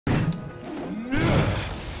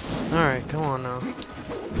Alright, come on now.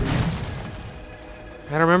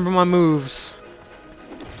 Gotta remember my moves.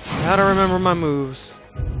 Gotta remember my moves.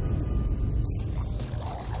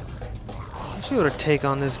 I should be able to take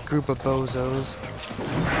on this group of bozos.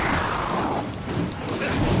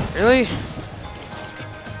 Really?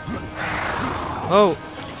 Oh.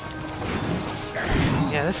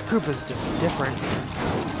 Yeah, this group is just different.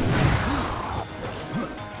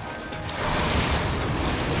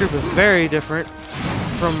 This group is very different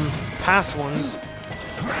from past ones.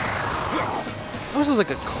 This is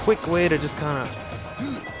like a quick way to just kind of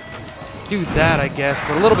do that, I guess,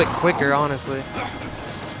 but a little bit quicker, honestly.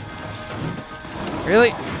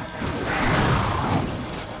 Really?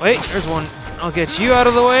 Wait, there's one. I'll get you out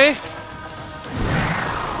of the way.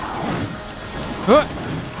 Huh.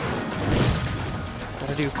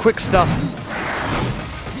 Gotta do quick stuff.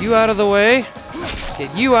 Get you out of the way.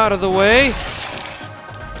 Get you out of the way.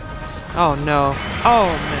 Oh no. Oh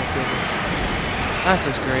my goodness. That's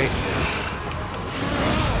just great.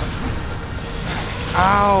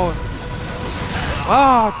 Ow.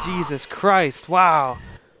 Oh, Jesus Christ. Wow.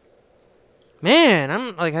 Man,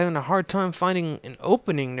 I'm like having a hard time finding an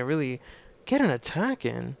opening to really get an attack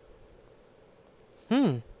in.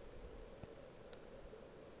 This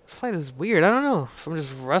fight is weird. I don't know if I'm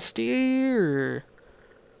just rusty or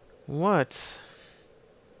what.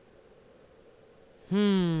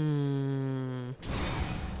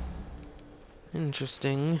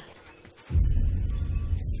 Interesting.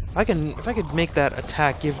 If I could make that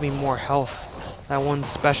attack give me more health, that one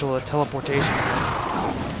special teleportation,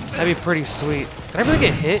 that'd be pretty sweet. Did I really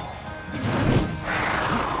get hit?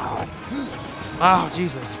 Oh,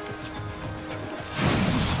 Jesus.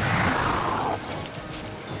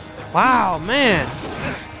 Wow, man.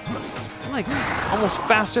 I'm like almost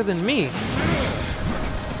faster than me.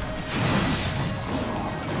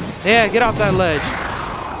 Yeah, get off that ledge.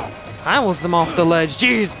 I almost am off the ledge.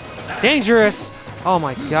 Jeez. Dangerous. Oh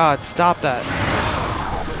my God, stop that.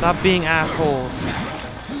 Stop being assholes.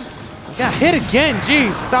 I got hit again.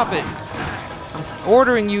 Jeez, stop it. I'm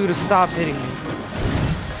ordering you to stop hitting me.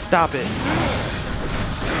 Stop it.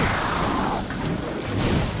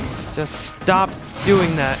 Just stop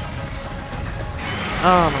doing that.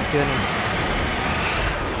 Oh my goodness.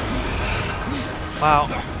 Wow.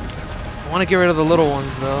 I want to get rid of the little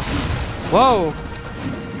ones though. Whoa!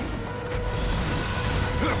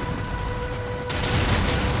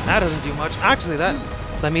 That doesn't do much. Actually,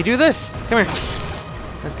 let me do this. Come here.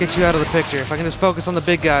 Let's get you out of the picture. If I can just focus on the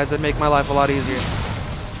big guys, that'd make my life a lot easier.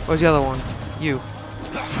 Where's the other one? You.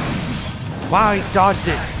 Wow, he dodged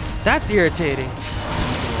it. That's irritating.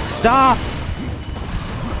 Stop!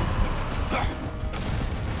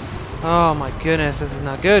 Oh my goodness, this is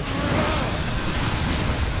not good.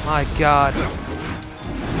 My God.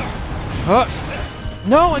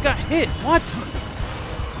 No, I got hit. What?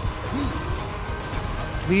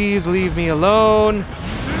 Please leave me alone.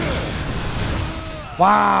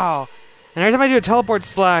 Wow. And every time I do a teleport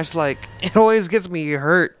slash, like, it always gets me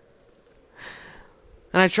hurt.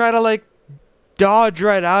 And I try to, like, dodge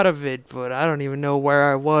right out of it, but I don't even know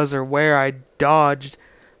where I was or where I dodged.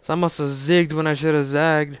 So I must have zigged when I should have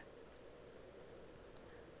zagged.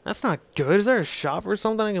 That's not good. Is there a shop or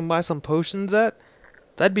something I can buy some potions at?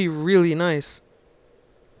 That'd be really nice.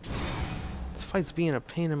 This fight's being a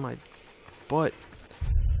pain in my butt.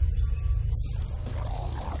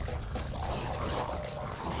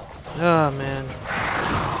 Oh, man.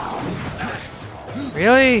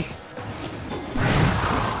 Really?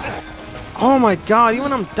 Oh my God, even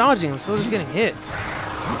when I'm dodging, I'm still just getting hit.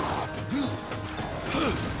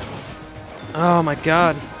 Oh my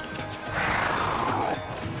God.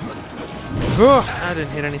 Ugh, I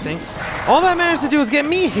didn't hit anything. All that managed to do is get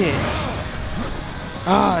me hit.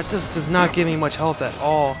 It just does not give me much health at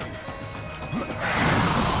all.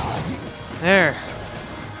 There.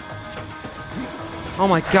 Oh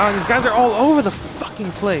my God, these guys are all over the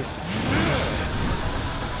fucking place.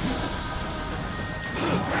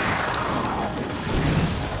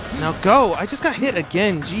 Now go! I just got hit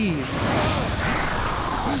again, jeez.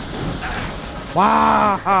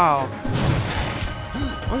 Wow!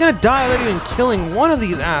 I'm gonna die without even killing one of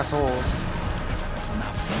these assholes.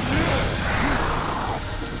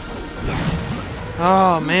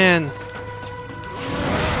 Oh man.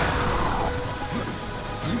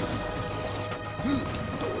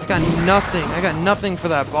 I got nothing for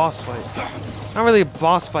that boss fight. Not really a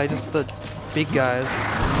boss fight, just the big guys.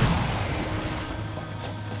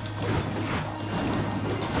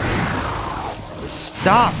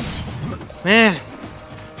 Stop! Man!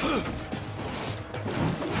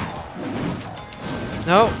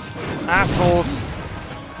 No! Assholes!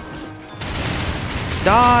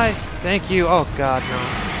 Die! Thank you. Oh god, no.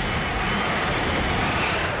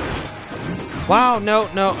 Wow, no,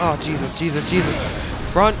 no. Oh, Jesus, Jesus, Jesus.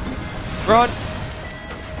 Run! Run!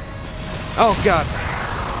 Oh god.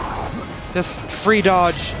 Just free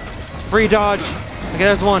dodge. Free dodge. Okay,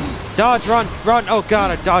 there's one. Dodge, run, run. Oh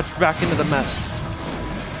god, I dodged back into the mess.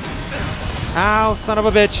 Ow, son of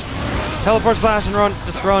a bitch. Teleport slash and run.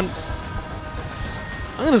 Just run.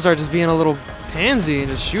 I'm gonna start just being a little pansy and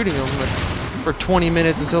just shooting them for 20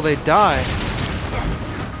 minutes until they die.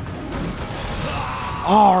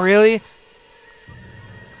 Oh, really?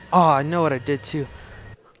 Oh, I know what I did too.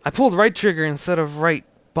 I pulled right trigger instead of right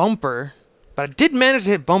bumper. But I did manage to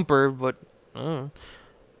hit bumper, but I don't know.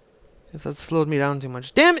 If that slowed me down too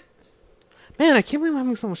much. Damn it! Man, I can't believe I'm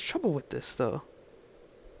having so much trouble with this, though.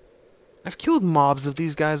 I've killed mobs of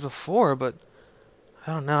these guys before, but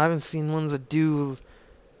I don't know. I haven't seen ones that do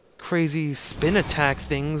crazy spin attack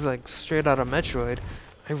things like straight out of Metroid.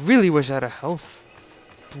 I really wish I had a health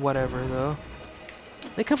whatever, though.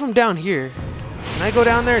 They come from down here. Can I go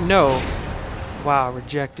down there? No. Wow,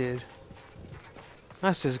 rejected.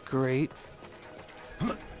 That's just great.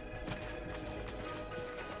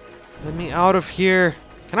 Let me out of here.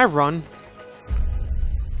 Can I run?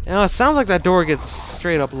 You know, it sounds like that door gets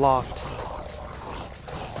straight up locked.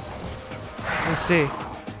 Let's see.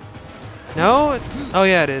 No? Oh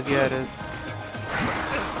yeah, it is. Yeah, it is.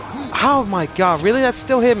 Oh my god, really? That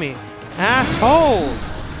still hit me.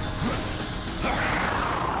 Assholes!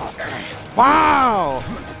 Wow!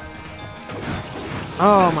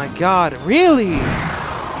 Oh my god, really?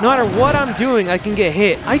 No matter what I'm doing, I can get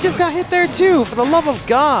hit. I just got hit there too, for the love of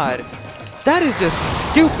God. That is just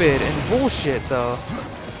stupid and bullshit, though.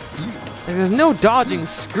 Like, there's no dodging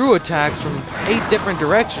screw attacks from 8 different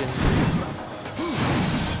directions.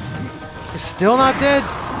 You're still not dead?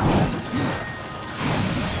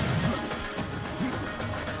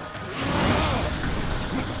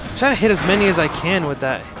 I'm trying to hit as many as I can with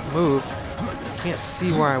that move. Can't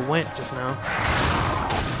see where I went just now.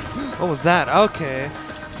 What was that? Okay.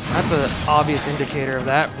 That's an obvious indicator of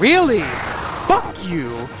that. Really? Fuck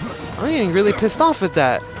you! I'm getting really pissed off at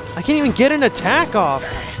that. I can't even get an attack off.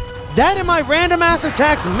 That and my random ass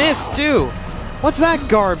attacks miss too. What's that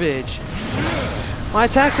garbage? My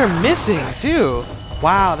attacks are missing too.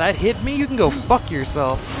 Wow, that hit me? You can go fuck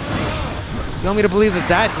yourself. You want me to believe that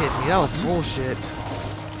that hit me? That was bullshit.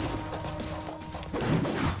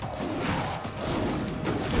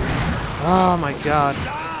 Oh my god.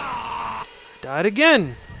 Died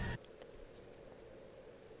again.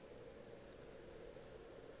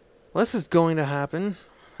 Well, this is going to happen.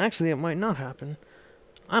 Actually, it might not happen.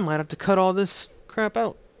 I might have to cut all this crap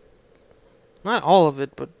out. Not all of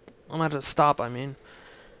it, but I'm gonna have to stop, I mean.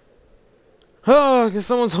 Oh, because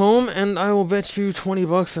someone's home, and I will bet you 20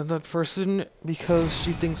 bucks at that person because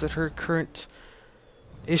she thinks that her current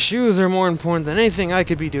issues are more important than anything I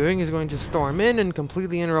could be doing is going to storm in and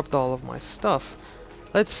completely interrupt all of my stuff.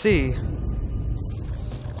 Let's see.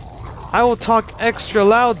 I will talk extra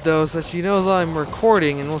loud, though, so that she knows I'm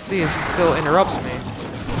recording, and we'll see if she still interrupts me.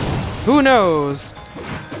 Who knows?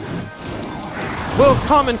 Will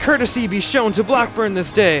common courtesy be shown to Blackburn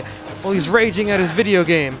this day while he's raging at his video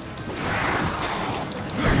game?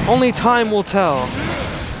 Only time will tell.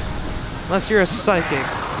 Unless you're a psychic.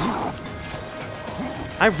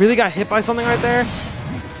 I really got hit by something right there?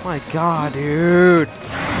 My god, dude.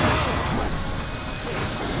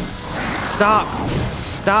 Stop.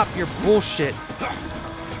 Stop your bullshit.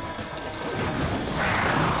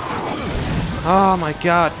 Oh my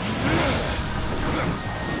god.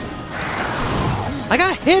 I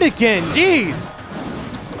got hit again, jeez!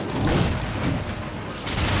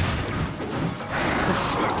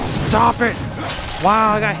 Stop it!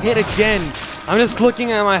 Wow, I got hit again. I'm just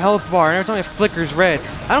looking at my health bar, and every time it flickers red.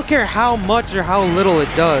 I don't care how much or how little it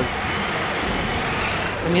does.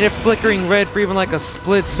 I mean, if flickering red for even like a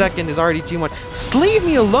split second is already too much. Just leave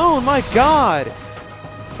me alone, my god!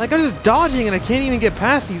 Like, I'm just dodging and I can't even get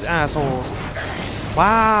past these assholes.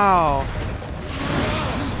 Wow.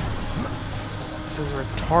 This is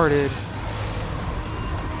retarded.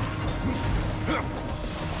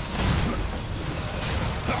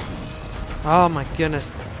 Oh my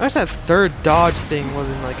goodness. I wish that third dodge thing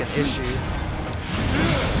wasn't like an issue.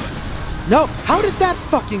 No! How did that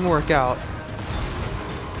fucking work out?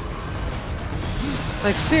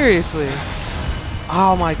 Like, seriously.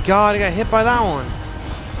 Oh my god, I got hit by that one.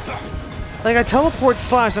 Like, I teleport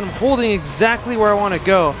slash and I'm holding exactly where I want to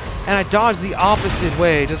go, and I dodge the opposite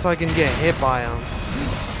way just so I can get hit by him.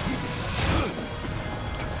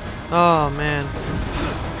 Oh man.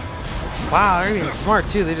 Wow, they're being smart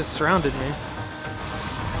too, they just surrounded me.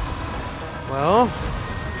 Well.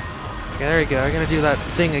 Okay, there you go. I'm gonna do that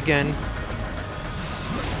thing again.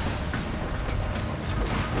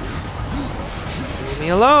 Leave me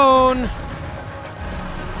alone!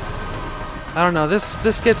 I don't know,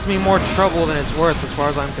 this gets me more trouble than it's worth as far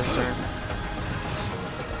as I'm concerned.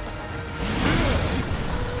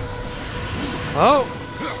 Oh!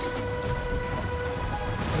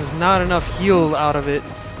 There's not enough heal out of it.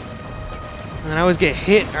 And I always get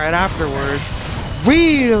hit right afterwards.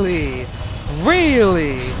 Really?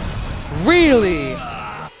 Really? Really?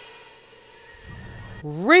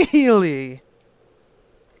 Really?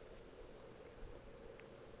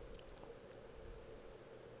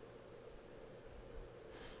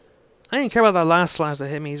 I didn't care about that last slash that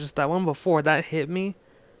hit me, just that one before that hit me.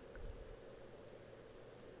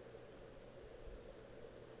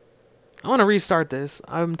 I want to restart this.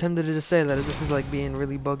 I'm tempted to just say that this is like being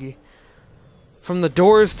really buggy. From the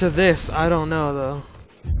doors to this, I don't know though.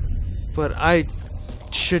 But I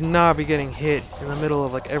should not be getting hit in the middle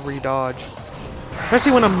of like every dodge.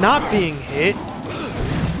 Especially when I'm not being hit.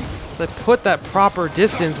 They put that proper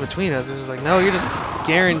distance between us. It's just like, no, you're just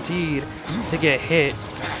guaranteed to get hit.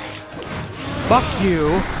 Fuck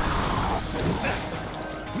you.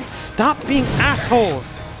 Stop being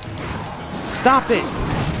assholes. Stop it.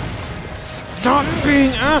 Stop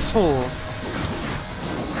being assholes.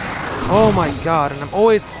 Oh my god, and I'm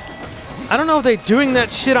always... I don't know if they're doing that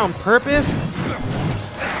shit on purpose,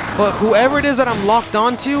 but whoever it is that I'm locked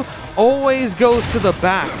onto always goes to the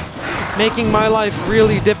back, making my life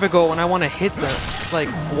really difficult when I want to hit them, like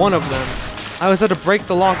one of them. I always had to break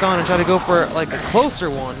the lock on and try to go for like a closer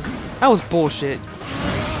one. That was bullshit.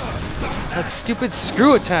 That stupid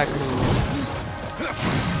screw attack move.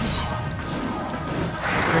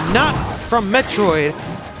 You're not from Metroid.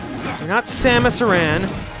 You're not Samus Aran.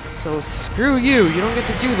 So screw you. You don't get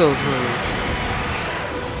to do those moves.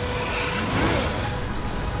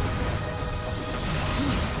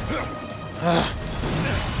 Ugh.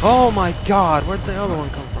 Oh my god. Where'd the other one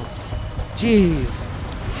come from? Jeez.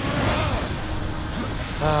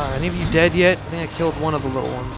 Any of you dead yet? I think I killed one of the little ones.